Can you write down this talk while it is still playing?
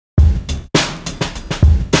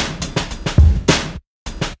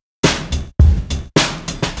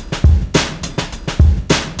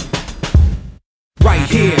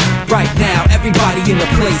here, right now, everybody in the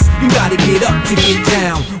place. You gotta get up to get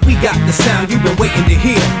down. We got the sound you've been waiting to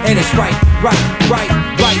hear, and it's right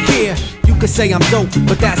here. You could say I'm dope,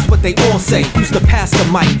 but that's what they all say. Used to pass the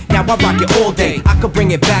mic, now I rock it all day. I could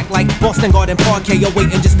bring it back like Boston Garden Parquet. You're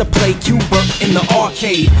waiting just to play Q-Bert in the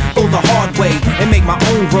arcade. Go the hard way and make my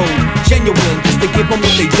own road. Genuine, just to give them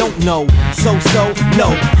what they don't know. No,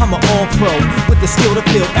 I'm an all-pro with the skill to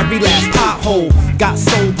fill every last pothole. Got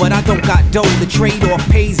soul, but I don't got dough. The trade-off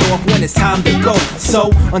pays off when it's time to go.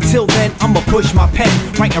 So, until then, I'ma push my pen,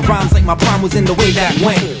 writing rhymes like my prime was in the way that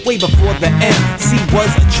went. Way before the MC was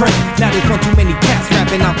a trend. Now there's one too many cats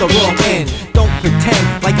rapping out the wrong end. Don't pretend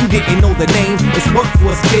like you didn't know the name. It's work for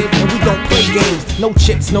us, kid, and we don't play games. No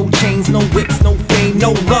chips, no chains, no whips, no fame,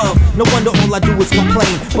 no love. No wonder all I do is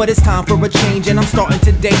complain. But it's time for a change, and I'm starting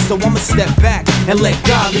today. So I'ma step back and let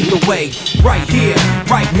God lead the way. Right here,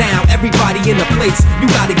 right now, everybody in the place. You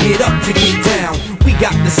gotta get up to get down. We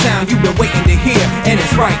got the sound you've been waiting to hear, and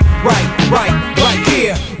it's right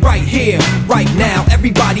here, right now,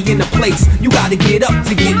 everybody in the place. You gotta get up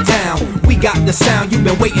to get down. We got the sound you've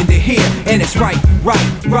been waiting to hear, and it's right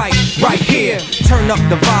here. Turn up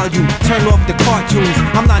the volume, turn off the cartoons.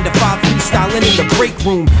 I'm 9 to 5 freestyling in the break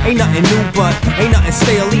room. Ain't nothing new, but ain't nothing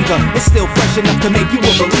stale either. It's still fresh enough to make you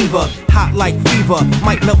a believer. Hot like fever,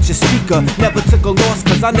 might melt your speaker. Never took a loss,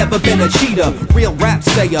 cause I never been a cheater. Real rap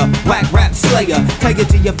sayer, whack rap slayer. Tell you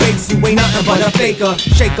to your face, you ain't nothing but a faker.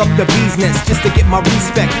 Shake up the bee's nest just to get my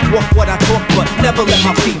respect. Walk what I talk, but never let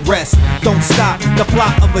my feet rest. Don't stop, the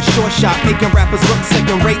plot of a short shot, making rappers look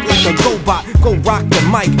second rate like a GoBot. Go rock the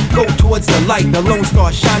mic, go towards the light. The lone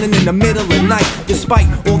star shining in the middle of night. Despite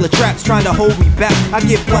all the traps trying to hold me back, I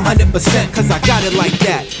give 100% cause I got it like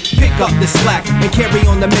that. Pick up the slack and carry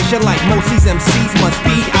on the mission like most these MCs must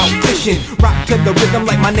be out fishing. Rock to the rhythm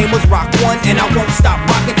like my name was Rock One, and I won't stop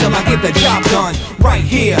rocking till I get the job done. Right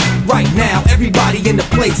here, right now, everybody in the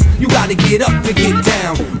place. You gotta get up to get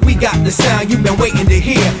down. We got the sound you've been waiting to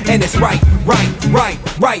hear, and it's right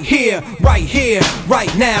here,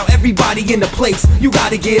 right now, everybody in the place. You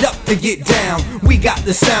gotta get up to get down. We got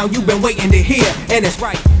the sound you've been waiting to hear, and it's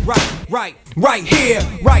right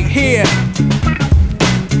here.